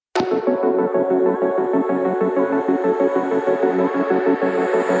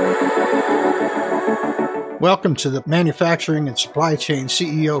Welcome to the Manufacturing and Supply Chain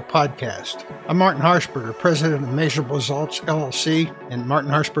CEO podcast. I'm Martin Harshberger, president of Measurable Results, LLC, and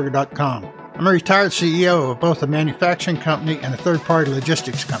martinharshberger.com. I'm a retired CEO of both a manufacturing company and a third-party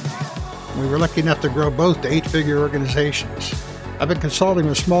logistics company. We were lucky enough to grow both to 8-figure organizations. I've been consulting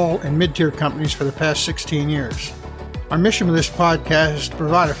with small and mid-tier companies for the past 16 years. Our mission with this podcast is to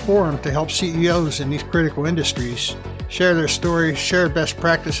provide a forum to help CEOs in these critical industries share their stories, share best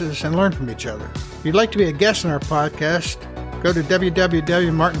practices, and learn from each other. If you'd like to be a guest on our podcast, go to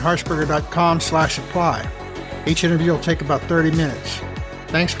www.martinharshberger.com/apply. Each interview will take about 30 minutes.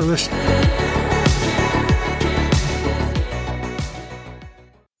 Thanks for listening.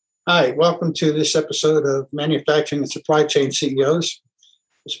 Hi, welcome to this episode of Manufacturing and Supply Chain CEOs.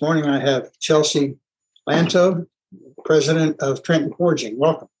 This morning I have Chelsea Lanto, president of Trenton Forging.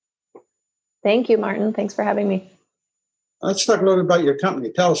 Welcome. Thank you, Martin. Thanks for having me. Let's talk a little bit about your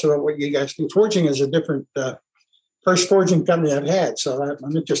company. Tell us about what you guys do. Forging is a different, first forging company I've had, so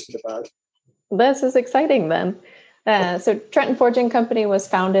I'm interested about it. This is exciting then. So Trenton Forging Company was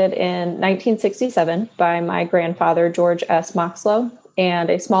founded in 1967 by my grandfather, George S. Moxlow,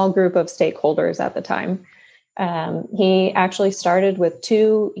 and a small group of stakeholders at the time. He actually started with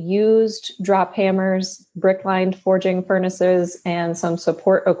 2 used drop hammers, brick-lined forging furnaces, and some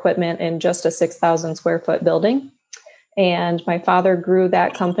support equipment in just a 6,000 square foot building. And my father grew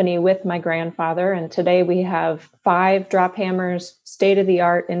that company with my grandfather. And today we have 5 drop hammers,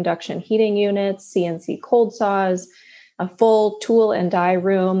 state-of-the-art induction heating units, CNC cold saws, a full tool and die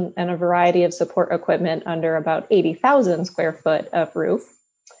room, and a variety of support equipment under about 80,000 square foot of roof.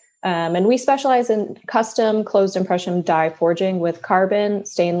 And we specialize in custom closed impression die forging with carbon,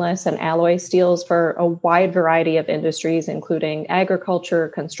 stainless, and alloy steels for a wide variety of industries, including agriculture,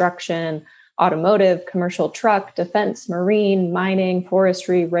 construction, automotive, commercial truck, defense, marine, mining,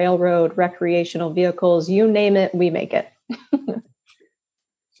 forestry, railroad, recreational vehicles, you name it, we make it.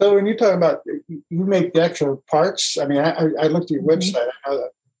 So when you talk about, you make the actual parts, I mean, I looked at your website, I know that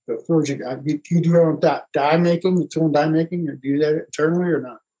the forging, do you do your own die making, your own die making, or do you do that internally or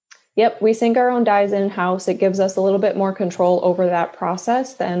not? Yep, we sink our own dies in-house. It gives us a little bit more control over that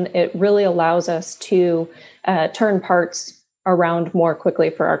process, then it really allows us to turn parts around more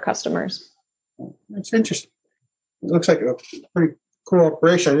quickly for our customers. That's interesting. It looks like a pretty cool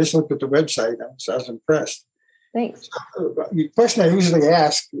operation. I just looked at the website. I was impressed. Thanks. The question I usually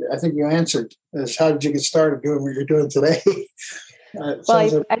ask, I think you answered, is how did you get started doing what you're doing today?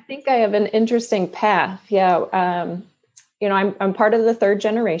 I think I have an interesting path. Yeah. I'm part of the 3rd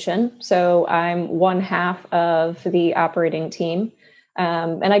generation. So I'm one half of the operating team.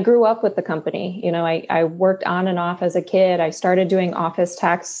 And I grew up with the company. I worked on and off as a kid. I started doing office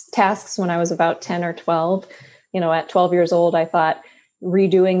tasks when I was about 10 or 12. At 12 years old, I thought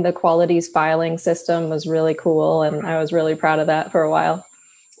redoing the qualities filing system was really cool. And I was really proud of that for a while.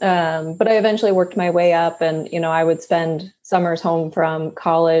 But I eventually worked my way up and, I would spend summers home from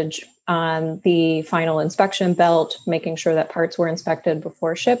college on the final inspection belt, making sure that parts were inspected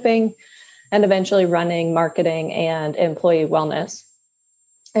before shipping, and eventually running marketing and employee wellness.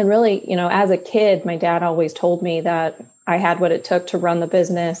 And really, as a kid, my dad always told me that I had what it took to run the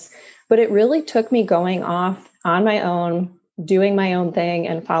business, but it really took me going off on my own, doing my own thing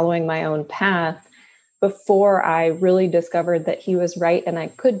and following my own path before I really discovered that he was right and I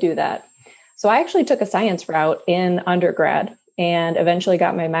could do that. So I actually took a science route in undergrad and eventually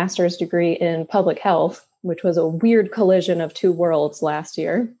got my master's degree in public health, which was a weird collision of 2 worlds last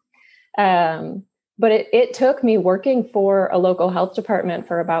year. But it took me working for a local health department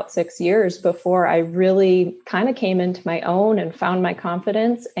for about 6 years before I really kind of came into my own and found my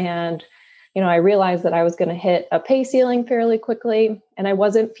confidence. And, I realized that I was going to hit a pay ceiling fairly quickly, and I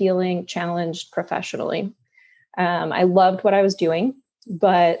wasn't feeling challenged professionally. I loved what I was doing,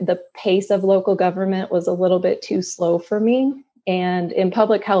 but the pace of local government was a little bit too slow for me. And in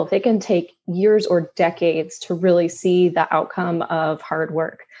public health, it can take years or decades to really see the outcome of hard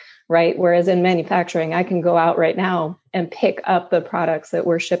work. Right. Whereas in manufacturing, I can go out right now and pick up the products that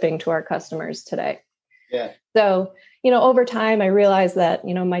we're shipping to our customers today. Yeah. So, over time, I realized that,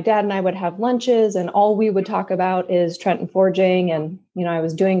 my dad and I would have lunches and all we would talk about is Trenton Forging. And, I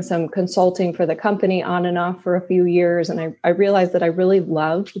was doing some consulting for the company on and off for a few years. And I realized that I really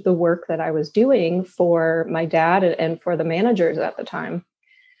loved the work that I was doing for my dad and for the managers at the time.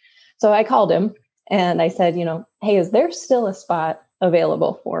 So I called him and I said, hey, is there still a spot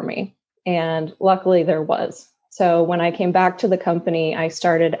available for me? And luckily there was. So when I came back to the company, I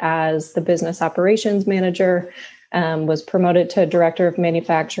started as the business operations manager, was promoted to director of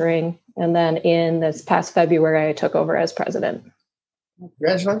manufacturing. And then in this past February, I took over as president.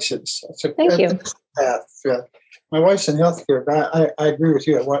 Congratulations. Thank you. path. Yeah. My wife's in healthcare, but I agree with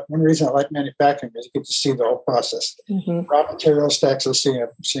you. One reason I like manufacturing is you get to see the whole process. Mm-hmm. Raw materials to actually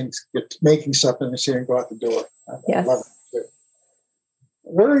seeing making something and seeing it go out the door. Yes. I love it too.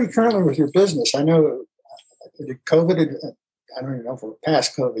 Where are you currently with your business? I know COVID, I don't even know if we're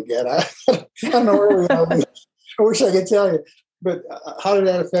past COVID yet. I don't know where we are. I wish I could tell you. But how did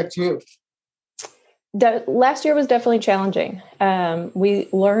that affect you? Last year was definitely challenging. We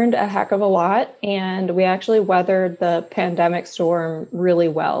learned a heck of a lot, and we actually weathered the pandemic storm really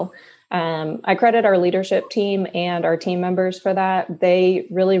well. I credit our leadership team and our team members for that. They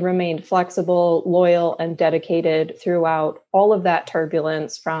really remained flexible, loyal, and dedicated throughout all of that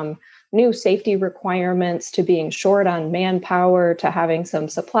turbulence, from new safety requirements to being short on manpower to having some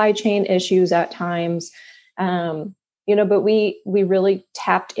supply chain issues at times. But we really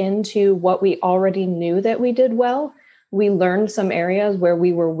tapped into what we already knew that we did well. We learned some areas where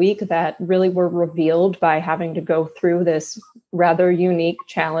we were weak that really were revealed by having to go through this rather unique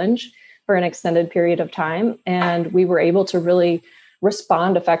challenge for an extended period of time. And we were able to really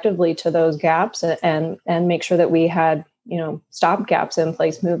respond effectively to those gaps and make sure that we had, stop gaps in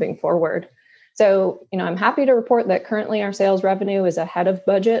place moving forward. So, I'm happy to report that currently our sales revenue is ahead of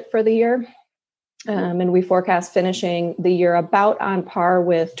budget for the year. And we forecast finishing the year about on par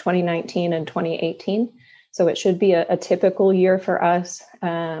with 2019 and 2018. So it should be a typical year for us.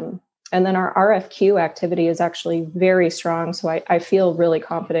 And then our RFQ activity is actually very strong. So I feel really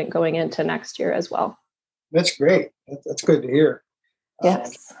confident going into next year as well. That's great. That's good to hear.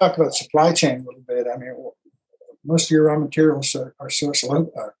 Yes. Talk about supply chain a little bit. I mean, most of your raw materials are sourced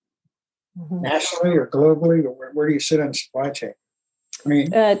nationally or globally, or where do you sit on the supply chain? I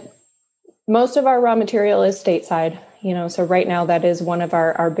mean, most of our raw material is stateside, so right now that is one of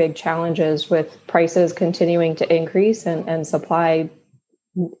our big challenges, with prices continuing to increase and supply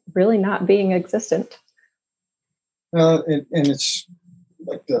really not being existent. Well, and it's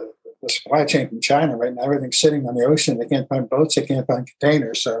like the supply chain from China right now, everything's sitting on the ocean. They can't find boats, they can't find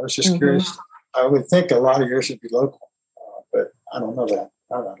containers. So I was just curious. I would think a lot of yours would be local, but I don't know that.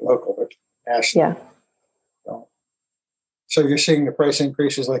 Not local, but national. Yeah. So you're seeing the price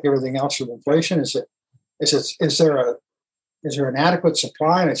increases like everything else with inflation. Is there an adequate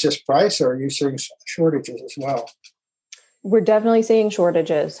supply and it's just price, or are you seeing shortages as well? We're definitely seeing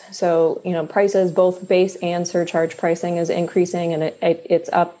shortages. So, prices, both base and surcharge pricing, is increasing, and it's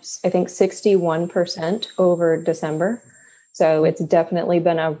up, I think, 61% over December. So it's definitely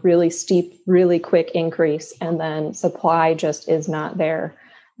been a really steep, really quick increase, and then supply just is not there.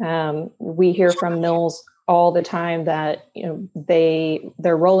 We hear from mills all the time that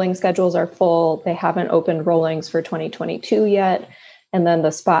their rolling schedules are full. They haven't opened rollings for 2022 yet, and then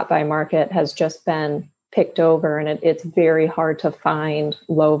the spot buy market has just been picked over, and it's very hard to find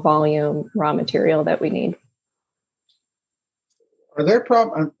low volume raw material that we need. Are there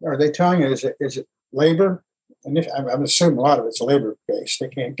problems? Are they telling you is it labor? And I'm assuming a lot of it's labor based. They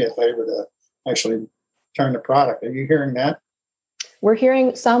can't get labor to actually turn the product. Are you hearing that? We're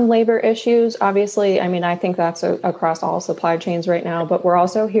hearing some labor issues. Obviously, I think that's across all supply chains right now, but we're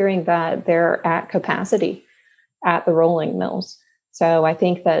also hearing that they're at capacity at the rolling mills. So I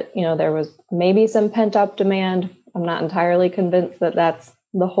think that, there was maybe some pent up demand. I'm not entirely convinced that that's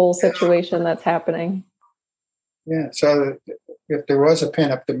the whole situation that's happening. Yeah. So if there was a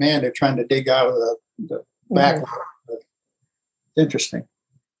pent up demand, they're trying to dig out of the backlog. Interesting.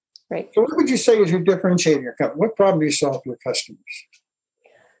 Right. So what would you say is your differentiator? Your company? What problem do you solve for your customers?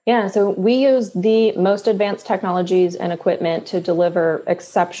 Yeah, so we use the most advanced technologies and equipment to deliver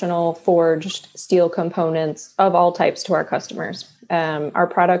exceptional forged steel components of all types to our customers. Our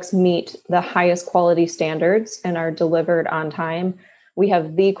products meet the highest quality standards and are delivered on time. We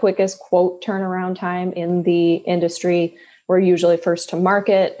have the quickest quote turnaround time in the industry. We're usually first to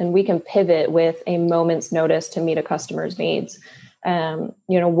market, and we can pivot with a moment's notice to meet a customer's needs.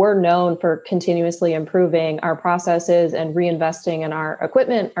 We're known for continuously improving our processes and reinvesting in our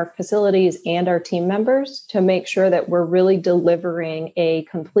equipment, our facilities, and our team members to make sure that we're really delivering a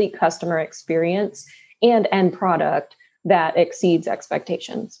complete customer experience and end product that exceeds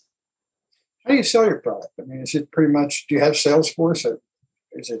expectations. How do you sell your product? Is it pretty much, do you have Salesforce? Or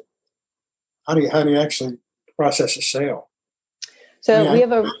is it, how do you actually process a sale? So we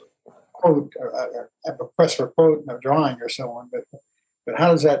have a quote, a request for a quote and a drawing or so on, but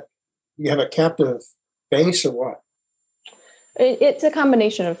how does that, you have a captive base or what? It's a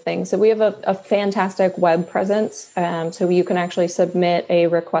combination of things. So we have a fantastic web presence. So you can actually submit a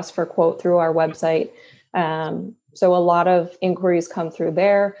request for quote through our website. So a lot of inquiries come through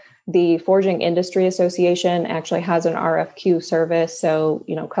there. The Forging Industry Association actually has an RFQ service. So,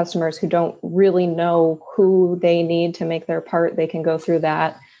 customers who don't really know who they need to make their part, they can go through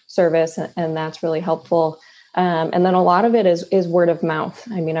that service, and that's really helpful. And then a lot of it is word of mouth.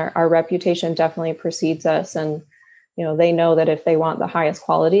 I mean, our reputation definitely precedes us, and they know that if they want the highest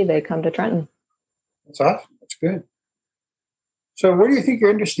quality, they come to Trenton. That's awesome. That's good. So where do you think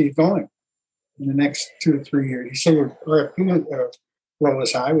your industry is going in the next 2 to 3 years? You say your RFP flow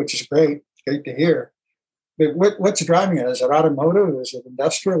is high, which is great. It's great to hear. But what's driving it? Is it automotive? Is it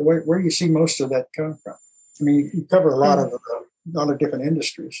industrial? Where do you see most of that coming from? I mean, you cover a lot of different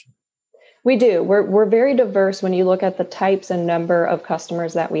industries. We do. We're very diverse when you look at the types and number of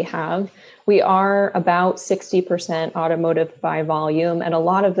customers that we have. We are about 60% automotive by volume, and a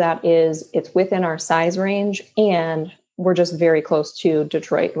lot of that it's within our size range, and we're just very close to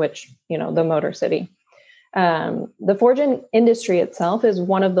Detroit, which, the Motor City. The forging industry itself is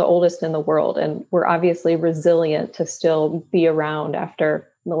one of the oldest in the world, and we're obviously resilient to still be around after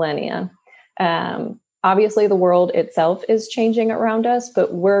millennia. Obviously, the world itself is changing around us,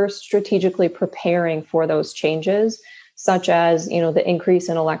 but we're strategically preparing for those changes, such as, the increase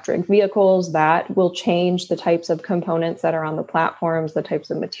in electric vehicles that will change the types of components that are on the platforms, the types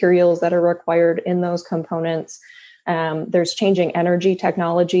of materials that are required in those components. There's changing energy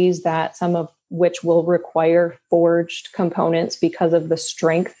technologies that some of which will require forged components because of the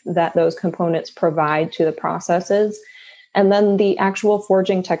strength that those components provide to the processes. And then the actual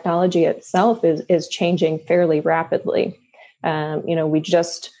forging technology itself is changing fairly rapidly. We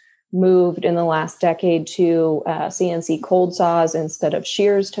just moved in the last decade to CNC cold saws instead of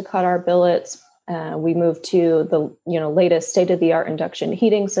shears to cut our billets. We moved to the latest state-of-the-art induction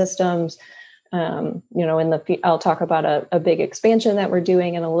heating systems. I'll talk about a big expansion that we're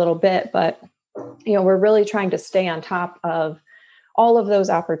doing in a little bit, but we're really trying to stay on top of all of those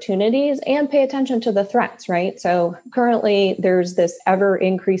opportunities and pay attention to the threats, right? So currently there's this ever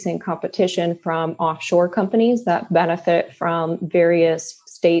increasing competition from offshore companies that benefit from various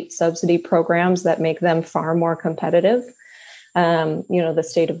state subsidy programs that make them far more competitive. The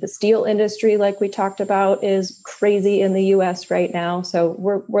state of the steel industry, like we talked about, is crazy in the US right now. So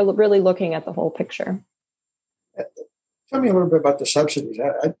we're really looking at the whole picture. Tell me a little bit about the subsidies.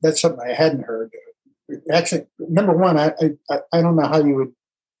 That's something I hadn't heard. Actually, number one, I don't know how you would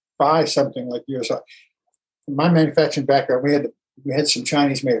buy something like yours. In my manufacturing background, we had some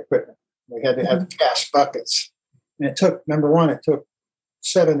Chinese-made equipment. We had to have cast buckets, and it took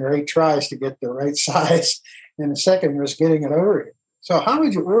 7 or 8 tries to get the right size, and the second was getting it over here. So, how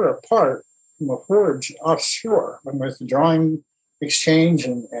would you order a part from a forge offshore with the drawing exchange,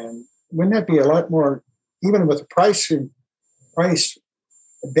 and wouldn't that be a lot more, even with the price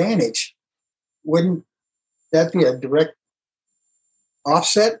advantage? Wouldn't that be a direct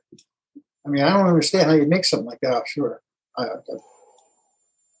offset? I mean, I don't understand how you make something like that offshore.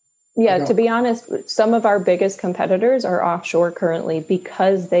 To be honest, some of our biggest competitors are offshore currently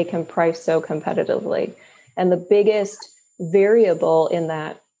because they can price so competitively. And the biggest variable in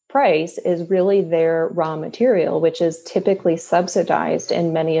that price is really their raw material, which is typically subsidized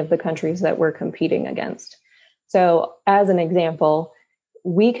in many of the countries that we're competing against. So as an example,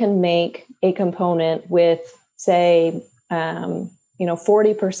 we can make a component with, say,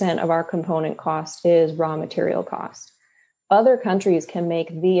 40% of our component cost is raw material cost. Other countries can make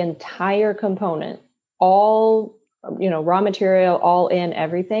the entire component, all, raw material, all in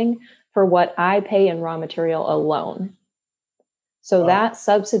everything, for what I pay in raw material alone. So that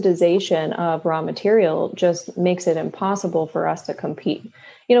subsidization of raw material just makes it impossible for us to compete.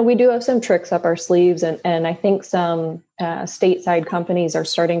 We do have some tricks up our sleeves, and I think some stateside companies are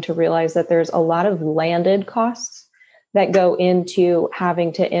starting to realize that there's a lot of landed costs that go into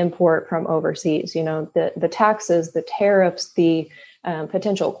having to import from overseas. The taxes, the tariffs, the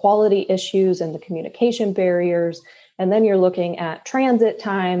potential quality issues, and the communication barriers. And then you're looking at transit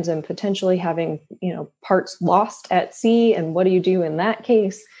times and potentially having, parts lost at sea. And what do you do in that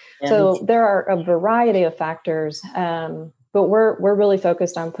case? So there are a variety of factors, but we're really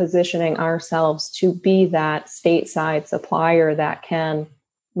focused on positioning ourselves to be that stateside supplier that can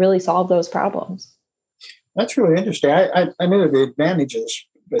really solve those problems. That's really interesting. I knew the advantages,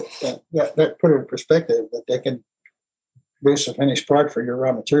 but that put it in perspective that they can produce a finished part for your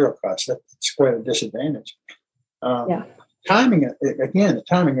raw material costs. That's quite a disadvantage. Timing, again, the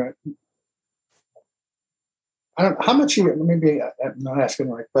timing. How much maybe I'm not asking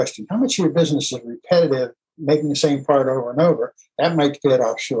the right question. How much of your business is repetitive, making the same part over and over? That might fit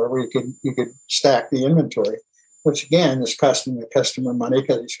offshore, where you could stack the inventory, which again is costing the customer money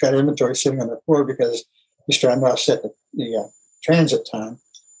because he's got inventory sitting on the floor because he's trying to offset the transit time.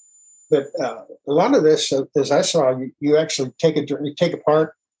 But a lot of this, as I saw, you actually take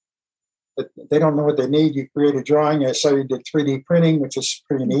apart, but they don't know what they need. You create a drawing. I saw you did 3D printing, which is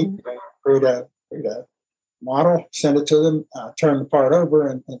pretty neat. Create a model, send it to them, turn the part over,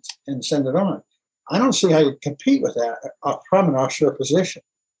 and send it on. I don't see how you compete with that from an offshore position.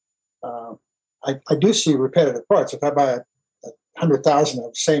 I do see repetitive parts. If I buy 100,000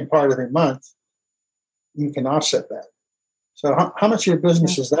 of the same part every month, you can offset that. So how much of your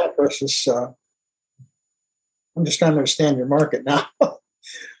business is that versus, I'm just trying to understand your market now.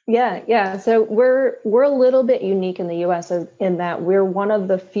 Yeah. So we're a little bit unique in the U.S. in that we're one of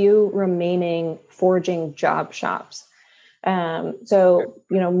the few remaining forging job shops. So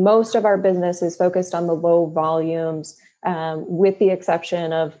most of our business is focused on the low volumes, with the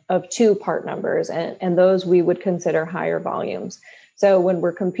exception of two part numbers, and those we would consider higher volumes. So when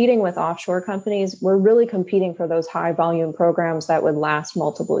we're competing with offshore companies, we're really competing for those high volume programs that would last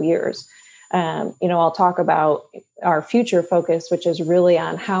multiple years. I'll talk about our future focus, which is really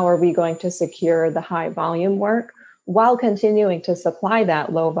on how are we going to secure the high volume work while continuing to supply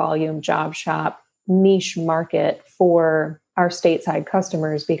that low volume job shop niche market for our stateside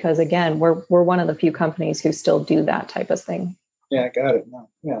customers, because again, we're one of the few companies who still do that type of thing. Yeah, I got it. No,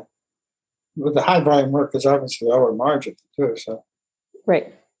 yeah. With the high volume work is obviously lower margin too. So,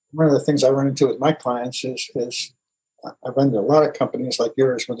 right. One of the things I run into with my clients is I run into a lot of companies like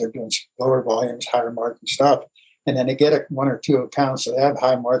yours where they're doing lower volumes, higher margin stuff, and then they get one or two accounts that have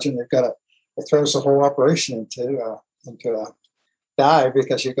high margin. It throws the whole operation into a dive,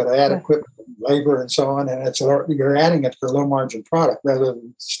 because you've got to add equipment, and labor, and so on, and you're adding it for low margin product rather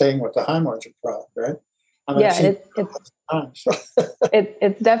than staying with the high margin product, right?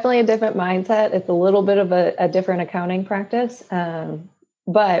 It's definitely a different mindset. It's a little bit of a different accounting practice,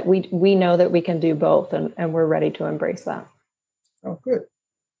 but we know that we can do both, and we're ready to embrace that. Oh, good.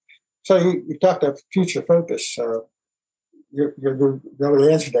 So you talked about future focus. You're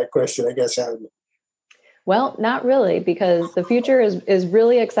really answered that question, I guess, haven't you? Well, not really, because the future is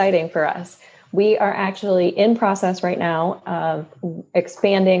really exciting for us. We are actually in process right now of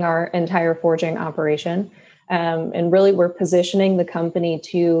expanding our entire forging operation. And really, we're positioning the company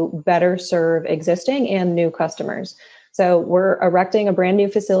to better serve existing and new customers. So we're erecting a brand new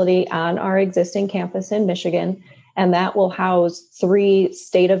facility on our existing campus in Michigan, and that will house 3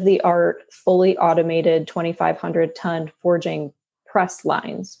 state-of-the-art, fully automated 2,500-ton forging press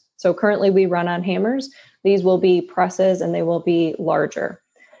lines. So currently we run on hammers. These will be presses, and they will be larger.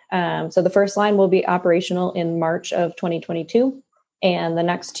 So the first line will be operational in March of 2022, and the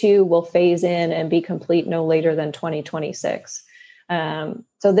next 2 will phase in and be complete no later than 2026.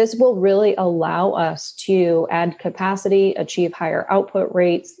 So this will really allow us to add capacity, achieve higher output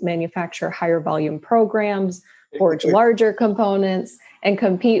rates, manufacture higher volume programs, forge larger components, and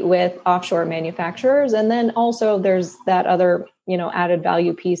compete with offshore manufacturers. And then also there's that other, added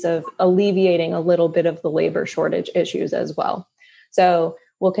value piece of alleviating a little bit of the labor shortage issues as well. So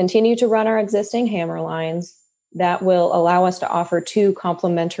we'll continue to run our existing hammer lines. That will allow us to offer 2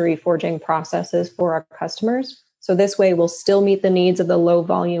 complementary forging processes for our customers. So this way we'll still meet the needs of the low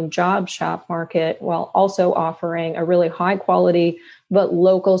volume job shop market while also offering a really high quality but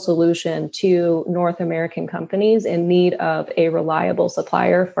local solution to North American companies in need of a reliable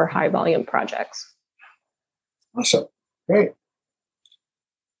supplier for high volume projects. Awesome. Great.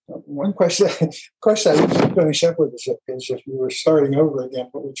 One question I usually finish up with is if you were starting over again,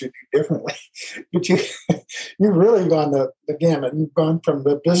 what would you do differently? But you've really gone the gamut. You've gone from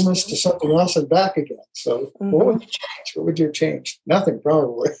the business to something else and back again. So What would you change? What would you change? Nothing,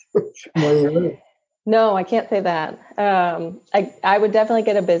 probably. No, I can't say that. I would definitely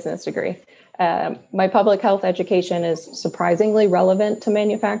get a business degree. My public health education is surprisingly relevant to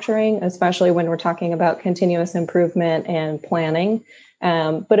manufacturing, especially when we're talking about continuous improvement and planning.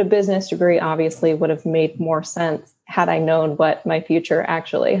 But a business degree obviously would have made more sense had I known what my future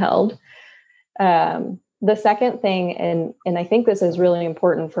actually held. The second thing, and I think this is really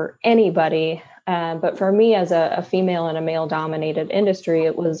important for anybody, but for me as a female in a male-dominated industry,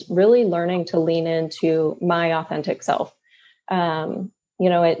 it was really learning to lean into my authentic self.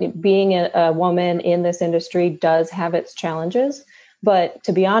 Being a woman in this industry does have its challenges, but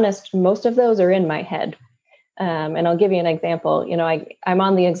to be honest, most of those are in my head. And I'll give you an example. I'm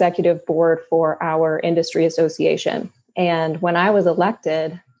on the executive board for our industry association. And when I was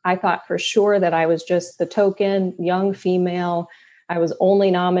elected, I thought for sure that I was just the token young female. I was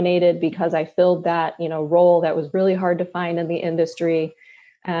only nominated because I filled that, role that was really hard to find in the industry.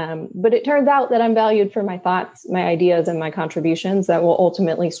 But it turns out that I'm valued for my thoughts, my ideas, and my contributions that will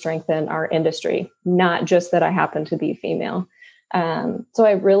ultimately strengthen our industry, not just that I happen to be female. So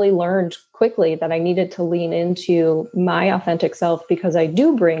I really learned quickly that I needed to lean into my authentic self because I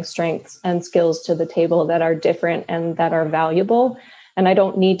do bring strengths and skills to the table that are different and that are valuable. And I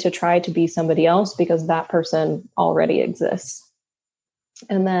don't need to try to be somebody else because that person already exists.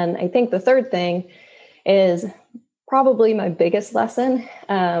 And then I think the third thing is probably my biggest lesson.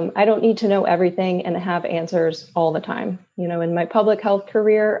 I don't need to know everything and have answers all the time. In my public health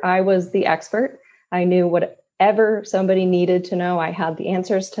career, I was the expert. I knew whatever somebody needed to know. I had the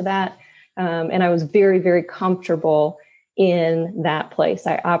answers to that. And I was very, very comfortable in that place.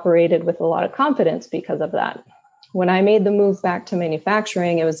 I operated with a lot of confidence because of that. When I made the move back to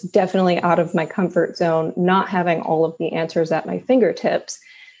manufacturing, it was definitely out of my comfort zone, not having all of the answers at my fingertips.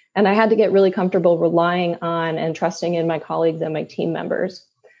 And I had to get really comfortable relying on and trusting in my colleagues and my team members.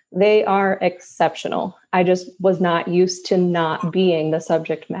 They are exceptional. I just was not used to not being the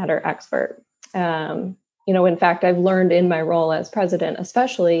subject matter expert. In fact, I've learned in my role as president,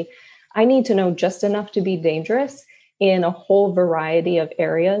 especially, I need to know just enough to be dangerous in a whole variety of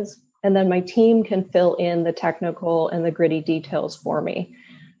areas. And then my team can fill in the technical and the gritty details for me.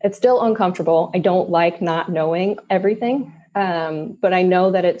 It's still uncomfortable. I don't like not knowing everything, but I know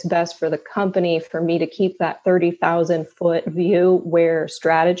that it's best for the company for me to keep that 30,000 foot view where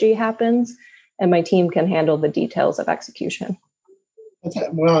strategy happens, and my team can handle the details of execution.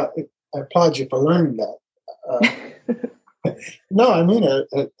 Well, I applaud you for learning that. No, I mean, a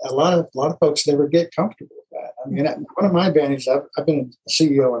lot of folks never get comfortable with that. I mean, one of my advantages, I've been a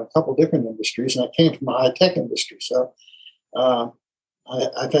CEO in a couple different industries, and I came from a high-tech industry. So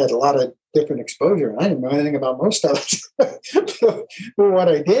I've had a lot of different exposure, and I didn't know anything about most of it. But what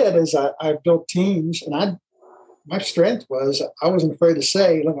I did is I built teams, and my strength was I wasn't afraid to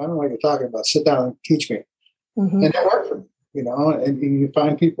say, look, I don't know what you're talking about. Sit down and teach me. Mm-hmm. And that worked for me, and you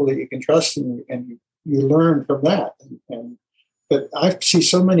find people that you can trust, and you learn from that. But I see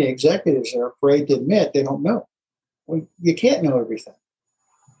so many executives are afraid to admit they don't know. Well, you can't know everything.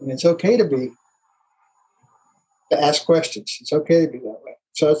 And it's okay to ask questions. It's okay to be that way.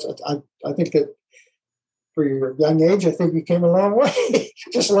 So I think that for your young age, I think you came a long way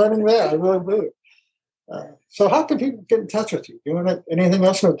just learning that. I really do. So how can people get in touch with you? Do you want anything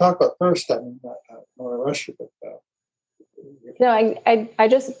else you want to talk about first? I mean, I don't want to rush you, but... No,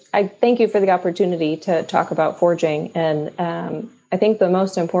 I thank you for the opportunity to talk about forging. And I think the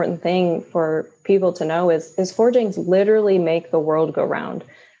most important thing for people to know is forgings literally make the world go round.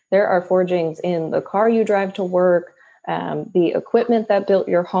 There are forgings in the car you drive to work, the equipment that built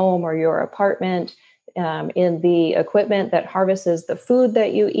your home or your apartment, in the equipment that harvests the food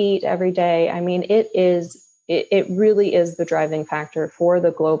that you eat every day. I mean, it really is the driving factor for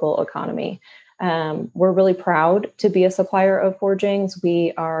the global economy. We're really proud to be a supplier of forgings.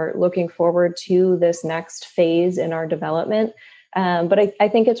 We are looking forward to this next phase in our development. But I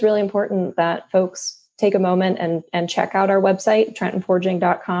think it's really important that folks take a moment and check out our website,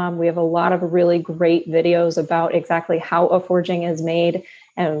 trentonforging.com. We have a lot of really great videos about exactly how a forging is made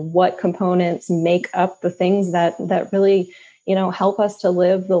and what components make up the things that really, help us to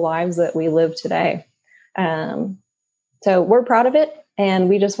live the lives that we live today. So we're proud of it. And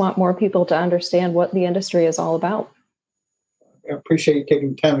we just want more people to understand what the industry is all about. I appreciate you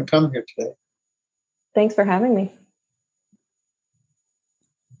taking the time to come here today. Thanks for having me.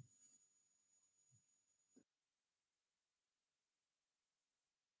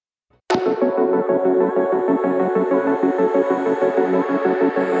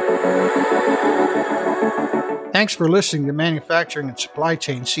 Thanks for listening to Manufacturing and Supply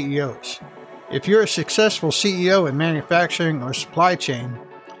Chain CEOs. If you're a successful CEO in manufacturing or supply chain and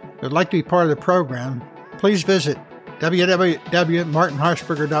would like to be part of the program, please visit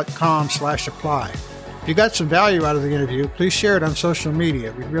www.martinharshberger.com/apply. If you got some value out of the interview, please share it on social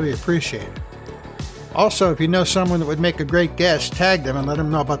media. We'd really appreciate it. Also, if you know someone that would make a great guest, tag them and let them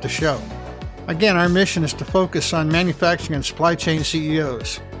know about the show. Again, our mission is to focus on manufacturing and supply chain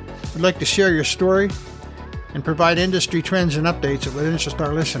CEOs. We'd like to share your story and provide industry trends and updates that would interest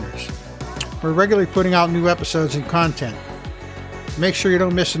our listeners. We're regularly putting out new episodes and content. To make sure you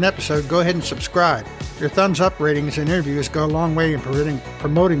don't miss an episode, go ahead and subscribe. Your thumbs up ratings and interviews go a long way in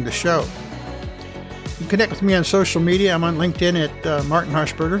promoting the show. You can connect with me on social media. I'm on LinkedIn at Martin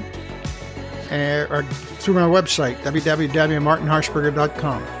Harshberger, or through my website,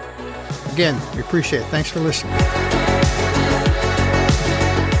 www.martinharshberger.com. Again, we appreciate it. Thanks for listening.